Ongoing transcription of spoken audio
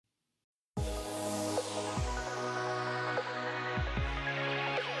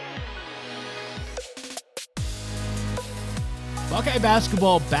Buckeye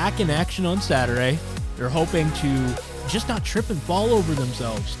basketball back in action on Saturday. They're hoping to just not trip and fall over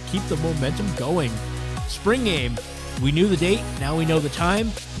themselves, keep the momentum going. Spring game, we knew the date, now we know the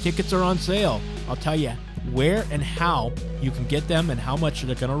time. Tickets are on sale. I'll tell you where and how you can get them and how much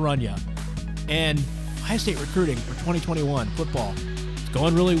they're going to run you. And Ohio State recruiting for 2021 football, it's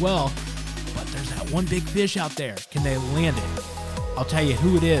going really well, but there's that one big fish out there. Can they land it? I'll tell you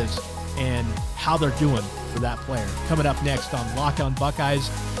who it is and how they're doing for that player. Coming up next on Locked On Buckeyes.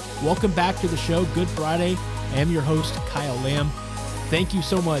 Welcome back to the show. Good Friday. I am your host, Kyle Lamb. Thank you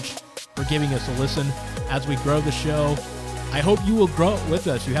so much for giving us a listen as we grow the show. I hope you will grow it with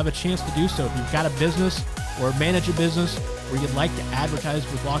us. You have a chance to do so. If you've got a business or manage a business where you'd like to advertise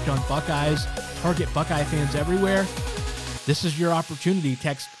with Locked On Buckeyes, target Buckeye fans everywhere, this is your opportunity.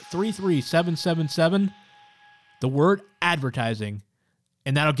 Text 33777, the word advertising,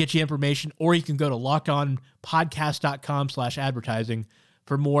 and that'll get you information. Or you can go to lockedonpodcast.com/advertising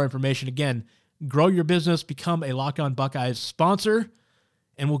for more information. Again, grow your business, become a Locked On Buckeyes sponsor,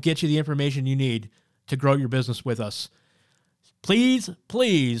 and we'll get you the information you need to grow your business with us. Please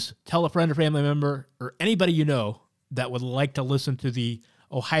tell a friend or family member or anybody you know that would like to listen to the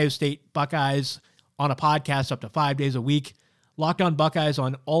Ohio State Buckeyes on a podcast up to 5 days a week. Locked On Buckeyes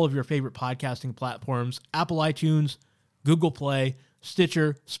on all of your favorite podcasting platforms: Apple iTunes, Google Play,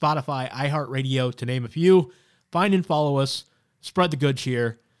 Stitcher, Spotify, iHeartRadio, to name a few. Find and follow us. Spread the good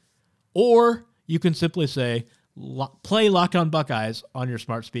cheer. Or you can simply say, play Locked On Buckeyes on your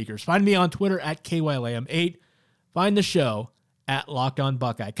smart speakers. Find me on Twitter at KYLAM8. Find the show at Locked On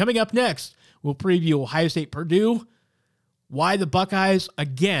Buckeye. Coming up next, we'll preview Ohio State Purdue, why the Buckeyes,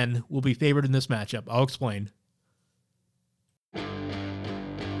 again, will be favored in this matchup. I'll explain.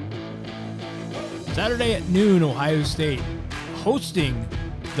 Saturday at noon, Ohio State hosting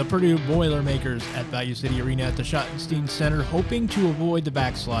the Purdue Boilermakers at Value City Arena at the Schottenstein Center, hoping to avoid the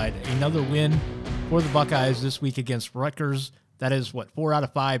backslide. Another win for the Buckeyes this week against Rutgers. That is, 4 out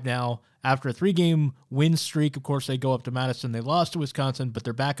of 5 now. After a 3-game win streak, of course, they go up to Madison. They lost to Wisconsin, but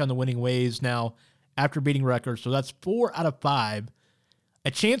they're back on the winning ways now after beating Rutgers. So that's 4 out of 5.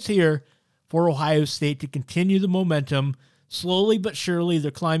 A chance here for Ohio State to continue the momentum. Slowly but surely,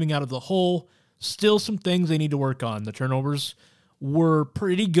 they're climbing out of the hole. Still some things they need to work on. The turnovers were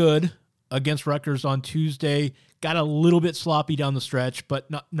pretty good against Rutgers on Tuesday. Got a little bit sloppy down the stretch, but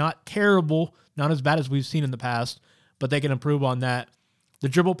not terrible, not as bad as we've seen in the past, but they can improve on that. The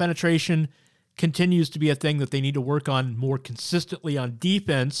dribble penetration continues to be a thing that they need to work on more consistently on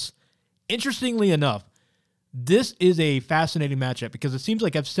defense. Interestingly enough, this is a fascinating matchup because it seems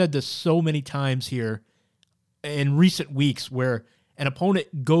like I've said this so many times here in recent weeks where an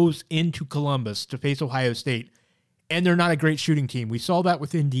opponent goes into Columbus to face Ohio State, and they're not a great shooting team. We saw that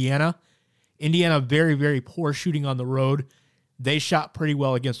with Indiana. Indiana, very, very poor shooting on the road. They shot pretty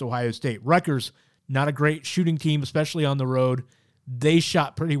well against Ohio State. Rutgers, not a great shooting team, especially on the road. They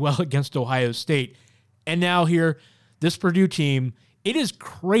shot pretty well against Ohio State. And now here, this Purdue team, it is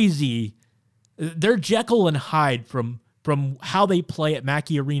crazy. They're Jekyll and Hyde from how they play at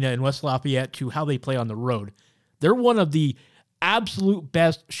Mackey Arena in West Lafayette to how they play on the road. They're one of the absolute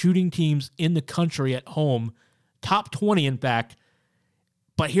best shooting teams in the country at home. Top 20, in fact.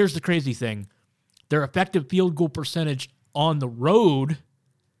 But here's the crazy thing. Their effective field goal percentage on the road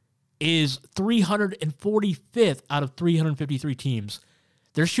is 345th out of 353 teams.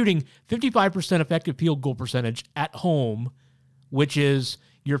 They're shooting 55% effective field goal percentage at home, which is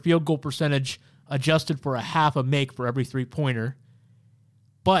your field goal percentage adjusted for a half a make for every three-pointer.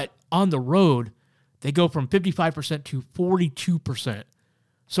 But on the road, they go from 55% to 42%.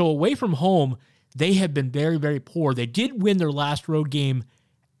 So away from home, they have been very, very poor. They did win their last road game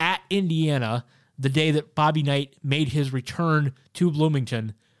at Indiana the day that Bobby Knight made his return to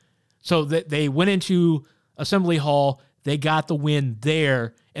Bloomington. So they went into Assembly Hall, they got the win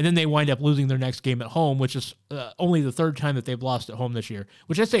there, and then they wind up losing their next game at home, which is only the third time that they've lost at home this year.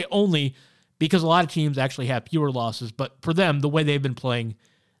 Which I say only because a lot of teams actually have fewer losses, but for them, the way they've been playing,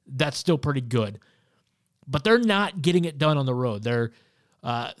 that's still pretty good. But they're not getting it done on the road. They're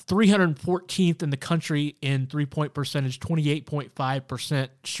 314th in the country in three-point percentage, 28.5%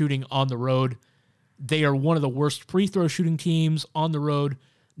 shooting on the road. They are one of the worst free throw shooting teams on the road.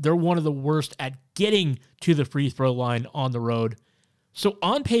 They're one of the worst at getting to the free throw line on the road. So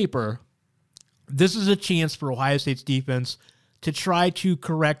on paper, this is a chance for Ohio State's defense to try to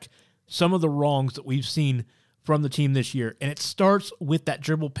correct some of the wrongs that we've seen from the team this year. And it starts with that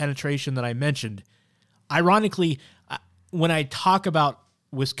dribble penetration that I mentioned. Ironically, when I talk about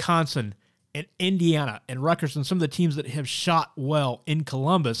Wisconsin and Indiana and Rutgers and some of the teams that have shot well in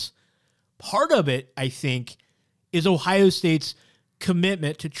Columbus, part of it, I think, is Ohio State's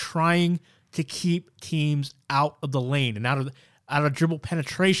commitment to trying to keep teams out of the lane and out of dribble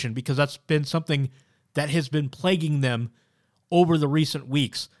penetration, because that's been something that has been plaguing them over the recent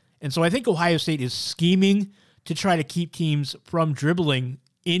weeks. And so I think Ohio State is scheming to try to keep teams from dribbling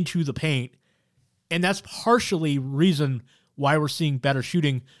into the paint. And that's partially reason why we're seeing better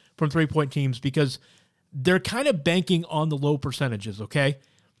shooting from three-point teams, because they're kind of banking on the low percentages, okay?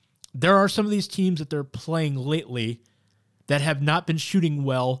 There are some of these teams that they're playing lately that have not been shooting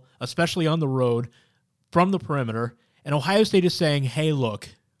well, especially on the road, from the perimeter. And Ohio State is saying, hey, look,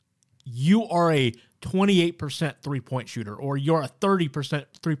 you are a 28% three-point shooter, or you're a 30%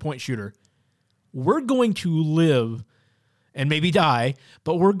 three-point shooter. We're going to live, and maybe die,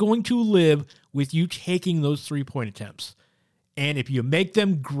 but we're going to live with you taking those three-point attempts. And if you make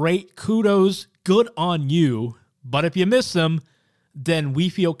them, great, kudos, good on you. But if you miss them, then we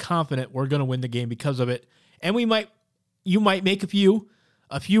feel confident we're going to win the game because of it. And you might make a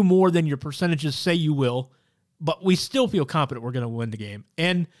few more than your percentages say you will, but we still feel confident we're going to win the game.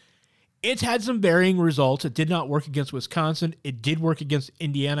 And it's had some varying results. It did not work against Wisconsin. It did work against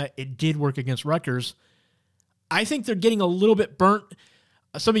Indiana. It did work against Rutgers. I think they're getting a little bit burnt.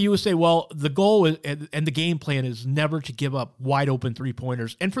 Some of you would say, well, the goal and the game plan is never to give up wide open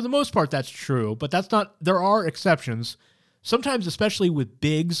three-pointers. And for the most part, that's true, but that's not, there are exceptions. Sometimes, especially with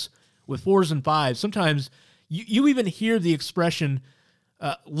bigs, with 4s and 5s, sometimes you even hear the expression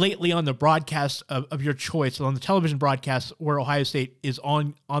lately on the broadcast of your choice, on the television broadcast where Ohio State is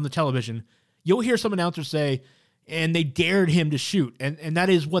on the television, you'll hear some announcer say, and they dared him to shoot. And that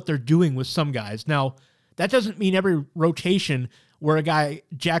is what they're doing with some guys. Now, that doesn't mean every rotation where a guy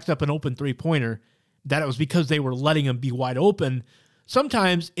jacks up an open three-pointer, that it was because they were letting him be wide open.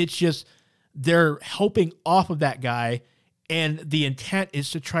 Sometimes it's just they're helping off of that guy, and the intent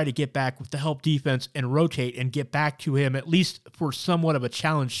is to try to get back with the help defense and rotate and get back to him, at least for somewhat of a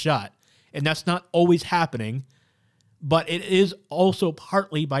challenge shot. And that's not always happening, but it is also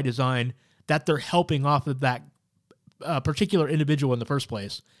partly by design that they're helping off of that particular individual in the first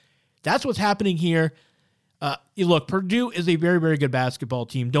place. That's what's happening here. Look, Purdue is a very, very good basketball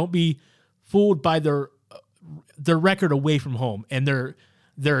team. Don't be fooled by their record away from home and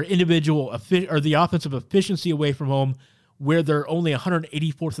their individual or the offensive efficiency away from home, where they're only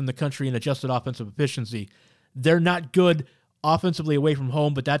 184th in the country in adjusted offensive efficiency. They're not good offensively away from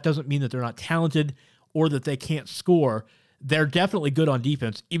home, but that doesn't mean that they're not talented or that they can't score. They're definitely good on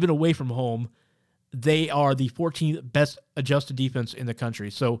defense, even away from home. They are the 14th best adjusted defense in the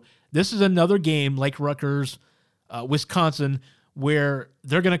country. So this is another game like Rutgers, Wisconsin, where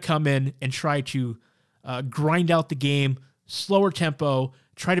they're going to come in and try to grind out the game, slower tempo,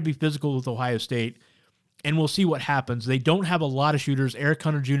 try to be physical with Ohio State, and we'll see what happens. They don't have a lot of shooters. Eric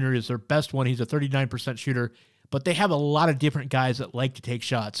Hunter Jr. is their best one. He's a 39% shooter, but they have a lot of different guys that like to take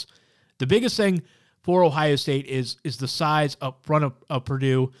shots. The biggest thing for Ohio State is the size up front of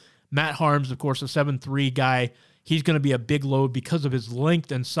Purdue. Matt Harms, of course, a 7'3" guy. He's going to be a big load because of his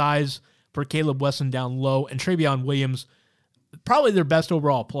length and size for Caleb Wesson down low. And Travion Williams, probably their best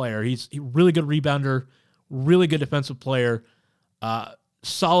overall player. He's a really good rebounder, really good defensive player,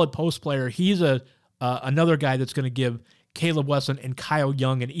 solid post player. He's another guy that's going to give Caleb Wesson and Kyle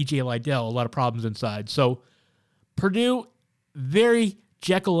Young and E.J. Liddell a lot of problems inside. So Purdue, very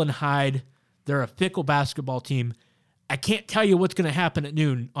Jekyll and Hyde. They're a fickle basketball team. I can't tell you what's going to happen at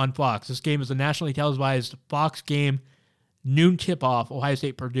noon on Fox. This game is a nationally televised Fox game, noon tip-off, Ohio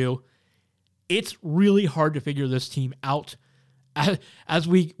State-Purdue. It's really hard to figure this team out, as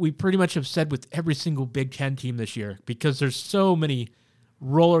we pretty much have said with every single Big Ten team this year, because there's so many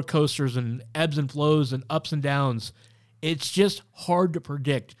roller coasters and ebbs and flows and ups and downs. It's just hard to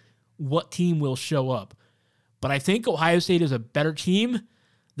predict what team will show up. But I think Ohio State is a better team.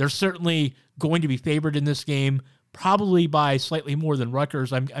 They're certainly going to be favored in this game, probably by slightly more than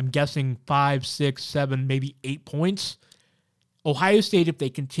Rutgers. I'm guessing 5, 6, 7, maybe 8 points. Ohio State, if they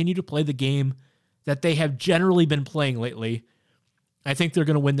continue to play the game that they have generally been playing lately, I think they're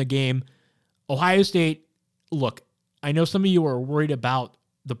going to win the game. Ohio State, look, I know some of you are worried about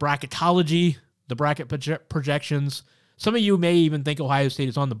the bracketology, the bracket projections. Some of you may even think Ohio State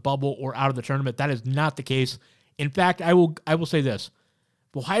is on the bubble or out of the tournament. That is not the case. In fact, I will say this.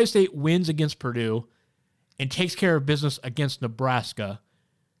 If Ohio State wins against Purdue and takes care of business against Nebraska,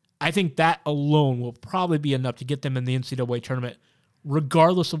 I think that alone will probably be enough to get them in the NCAA tournament,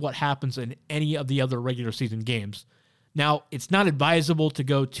 regardless of what happens in any of the other regular season games. Now, it's not advisable to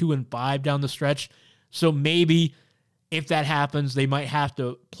go 2-5 down the stretch, so maybe if that happens, they might have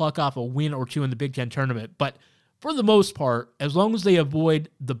to pluck off a win or two in the Big Ten tournament. But for the most part, as long as they avoid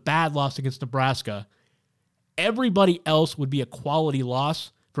the bad loss against Nebraska, Everybody else would be a quality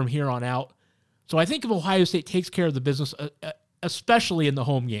loss from here on out. So I think if Ohio State takes care of the business, especially in the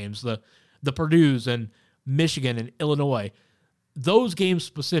home games, the Purdue's and Michigan and Illinois, those games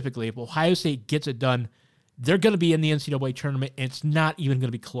specifically, if Ohio State gets it done, they're going to be in the NCAA tournament, and it's not even going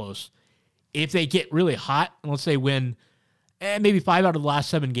to be close. If they get really hot, and let's say win maybe 5 out of the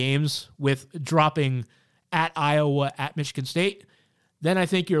last 7 games with dropping at Iowa, at Michigan State, then I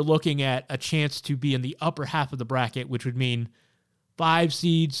think you're looking at a chance to be in the upper half of the bracket, which would mean 5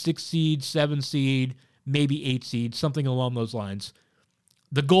 seed, 6 seed, 7 seed, maybe 8 seed, something along those lines.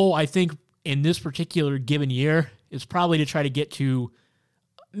 The goal, I think, in this particular given year is probably to try to get to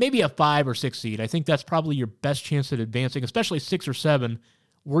maybe a 5 or 6 seed. I think that's probably your best chance at advancing, especially 6 or 7,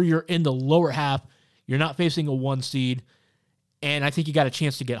 where you're in the lower half. You're not facing a 1 seed, and I think you got a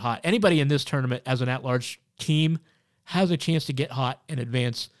chance to get hot. Anybody in this tournament as an at-large team has a chance to get hot and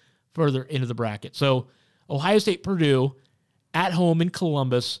advance further into the bracket. So Ohio State, Purdue, at home in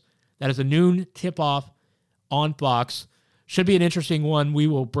Columbus. That is a noon tip-off on Fox. Should be an interesting one. We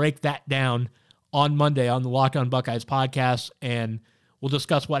will break that down on Monday on the Locked On Buckeyes podcast, and we'll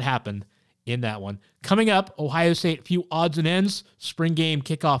discuss what happened in that one. Coming up, Ohio State, a few odds and ends. Spring game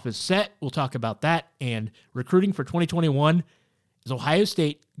kickoff is set. We'll talk about that. And recruiting for 2021. Is Ohio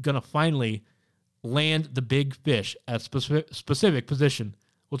State going to finally land the big fish at a specific position?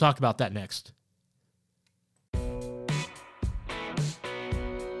 We'll talk about that next.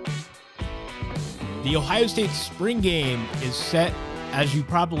 The Ohio State spring game is set. As you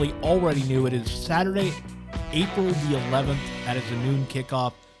probably already knew, it is Saturday, April the 11th. That is a noon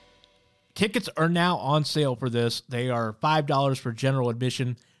kickoff. Tickets are now on sale for this. They are $5 for general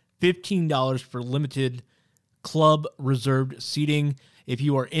admission, $15 for limited club reserved seating. If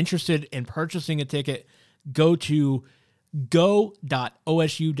you are interested in purchasing a ticket, go to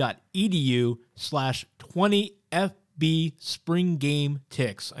go.osu.edu/20FB spring game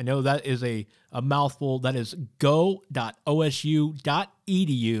ticks. I know that is a mouthful. That is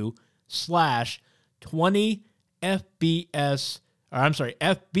go.osu.edu/20FBS, or I'm sorry,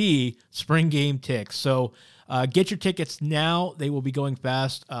 FB spring game ticks. So get your tickets now. They will be going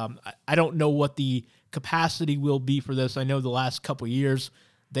fast. I don't know what the capacity will be for this. I know the last couple of years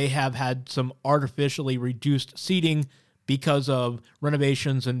they have had some artificially reduced seating because of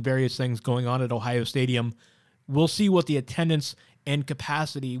renovations and various things going on at Ohio Stadium. We'll see what the attendance and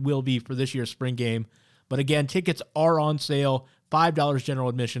capacity will be for this year's spring game. But again, tickets are on sale, $5 general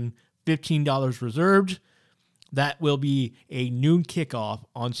admission, $15 reserved. That will be a noon kickoff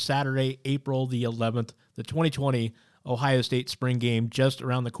on Saturday, April the 11th, the 2020 Ohio State spring game just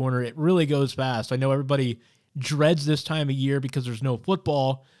around the corner. It really goes fast. I know everybody dreads this time of year because there's no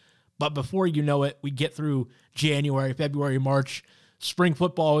football, but before you know it, we get through January, February, March, spring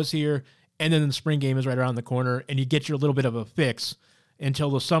football is here, and then the spring game is right around the corner, and you get your little bit of a fix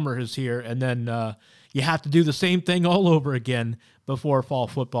until the summer is here, and then you have to do the same thing all over again before fall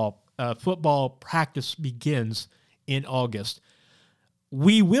football. Football practice begins in August.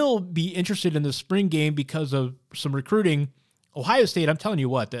 We will be interested in the spring game because of some recruiting. Ohio State, I'm telling you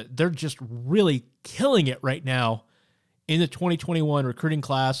what, they're just really killing it right now in the 2021 recruiting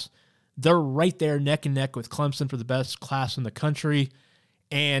class. They're right there neck and neck with Clemson for the best class in the country.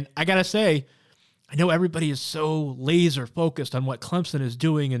 And I got to say, I know everybody is so laser focused on what Clemson is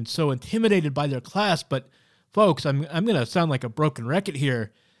doing and so intimidated by their class, but folks, I'm going to sound like a broken record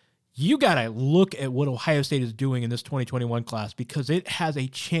here. You got to look at what Ohio State is doing in this 2021 class because it has a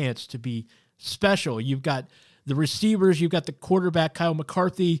chance to be special. You've got the receivers, you've got the quarterback, Kyle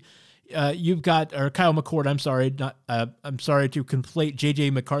McCarthy, Kyle McCord, I'm sorry, I'm sorry to conflate J.J.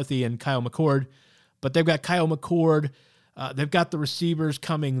 McCarthy and Kyle McCord, but they've got Kyle McCord, they've got the receivers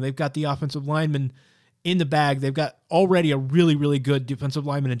coming, they've got the offensive linemen in the bag, they've got already a really, really good defensive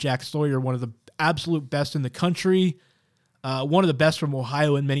lineman in Jack Sawyer, one of the absolute best in the country, one of the best from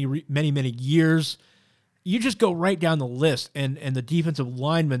Ohio in many years. You just go right down the list, and the defensive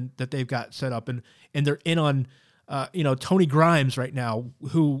linemen that they've got set up, and they're in on, Tony Grimes right now,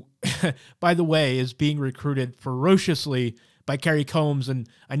 who, by the way, is being recruited ferociously by Kerry Combs, and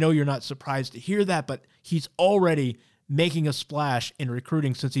I know you're not surprised to hear that, but he's already making a splash in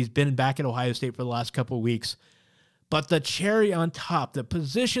recruiting since he's been back at Ohio State for the last couple of weeks. But the cherry on top, the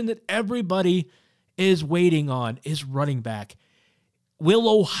position that everybody is waiting on is running back. Will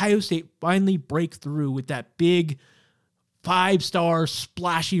Ohio State finally break through with that big 5-star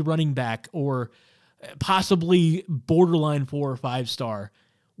splashy running back, or possibly borderline 4 or 5-star?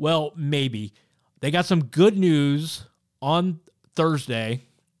 Well, maybe. They got some good news on Thursday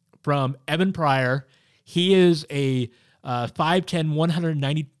from Evan Pryor. He is a 5'10",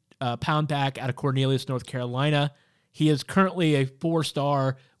 pound back out of Cornelius, North Carolina. He is currently a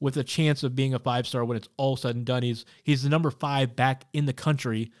 4-star with a chance of being a 5-star when it's all said and done. He's the number 5 back in the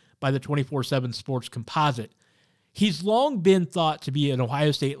country by the 24/7 Sports Composite. He's long been thought to be an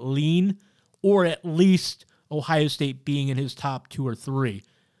Ohio State lean, or at least Ohio State being in his top 2 or 3.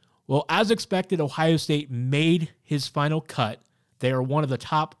 Well, as expected, Ohio State made his final cut. They are one of the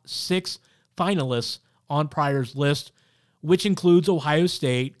top 6 finalists on Pryor's list, which includes Ohio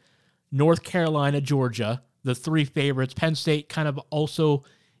State, North Carolina, Georgia, the 3 favorites. Penn State kind of also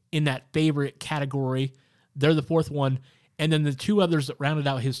in that favorite category. They're the 4th one. And then the 2 others that rounded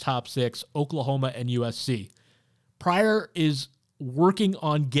out his top 6, Oklahoma and USC. Pryor is working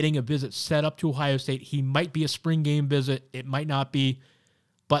on getting a visit set up to Ohio State. He might be a spring game visit. It might not be,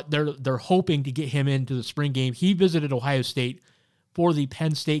 but they're hoping to get him into the spring game. He visited Ohio State for the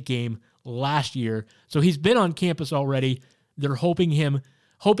Penn State game last year. So he's been on campus already. They're hoping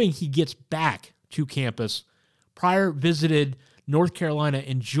he gets back to campus. Pryor visited North Carolina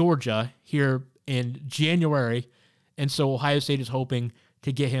and Georgia here in January, and so Ohio State is hoping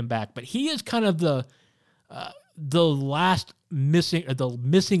to get him back. But he is kind of the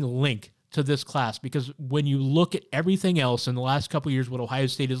missing link to this class, because when you look at everything else in the last couple of years, what Ohio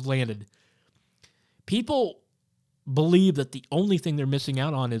State has landed, people believe that the only thing they're missing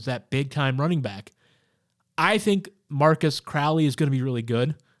out on is that big-time running back. I think Marcus Crowley is going to be really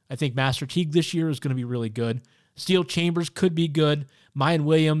good. I think Master Teague this year is going to be really good. Steele Chambers could be good. Mayan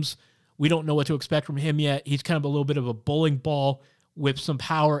Williams, we don't know what to expect from him yet. He's kind of a little bit of a bowling ball with some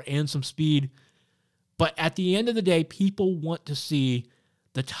power and some speed. But at the end of the day, people want to see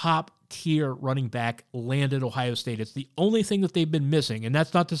the top-tier running back land at Ohio State. It's the only thing that they've been missing, and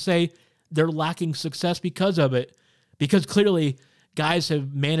that's not to say they're lacking success because of it, because clearly guys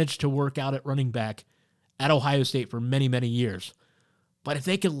have managed to work out at running back at Ohio State for many, many years. But if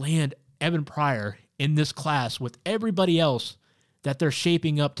they could land Evan Pryor in this class with everybody else that they're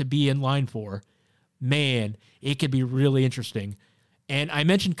shaping up to be in line for, man, it could be really interesting. And I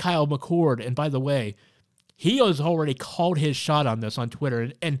mentioned Kyle McCord, and by the way, he has already called his shot on this on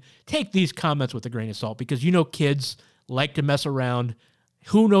Twitter. And take these comments with a grain of salt, because kids like to mess around.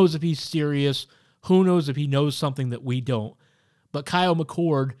 Who knows if he's serious? Who knows if he knows something that we don't? But Kyle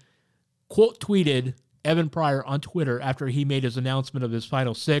McCord quote tweeted Evan Pryor on Twitter after he made his announcement of his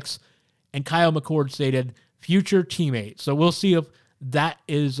final 6, and Kyle McCord stated, "Future teammate." So we'll see if that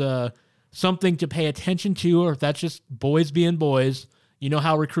is something to pay attention to, or if that's just boys being boys. You know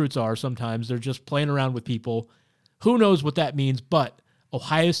how recruits are sometimes. They're just playing around with people. Who knows what that means, but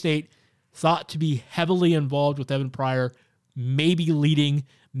Ohio State thought to be heavily involved with Evan Pryor, maybe leading,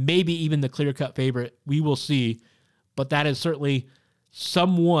 maybe even the clear-cut favorite. We will see, but that is certainly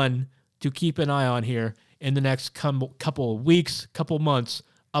someone to keep an eye on here in the next couple of weeks, couple months,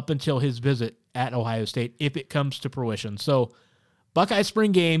 up until his visit at Ohio State, if it comes to fruition. So, Buckeye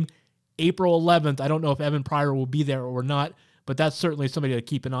Spring Game, April 11th. I don't know if Evan Pryor will be there or not, but that's certainly somebody to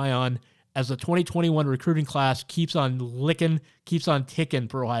keep an eye on as the 2021 recruiting class keeps on ticking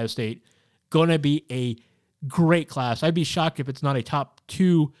for Ohio State. Going to be a great class. I'd be shocked if it's not a top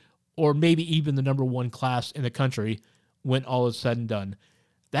 2 or maybe even the number 1 class in the country when all is said and done.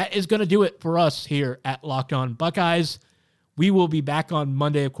 That is going to do it for us here at Locked On Buckeyes. We will be back on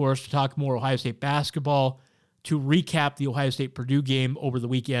Monday, of course, to talk more Ohio State basketball, to recap the Ohio State-Purdue game over the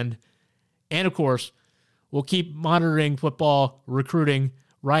weekend. And, of course, we'll keep monitoring football, recruiting,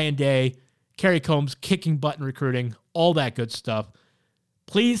 Ryan Day, Kerry Combs, kicking butt in recruiting, all that good stuff.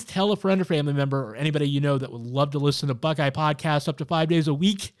 Please tell a friend or family member or anybody you know that would love to listen to Buckeye podcasts up to 5 days a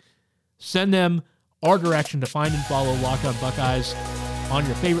week. Send them our direction to find and follow Locked On Buckeyes on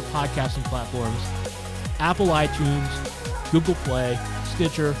your favorite podcasting platforms: Apple iTunes, Google Play,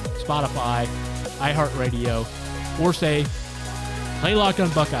 Stitcher, Spotify, iHeartRadio, or say, play Locked On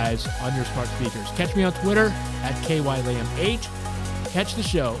Buckeyes on your smart speakers. Catch me on Twitter at KYLam8. Catch the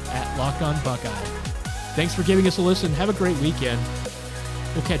show at Locked On Buckeye. Thanks for giving us a listen. Have a great weekend.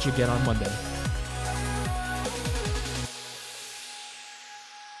 We'll catch you again on Monday.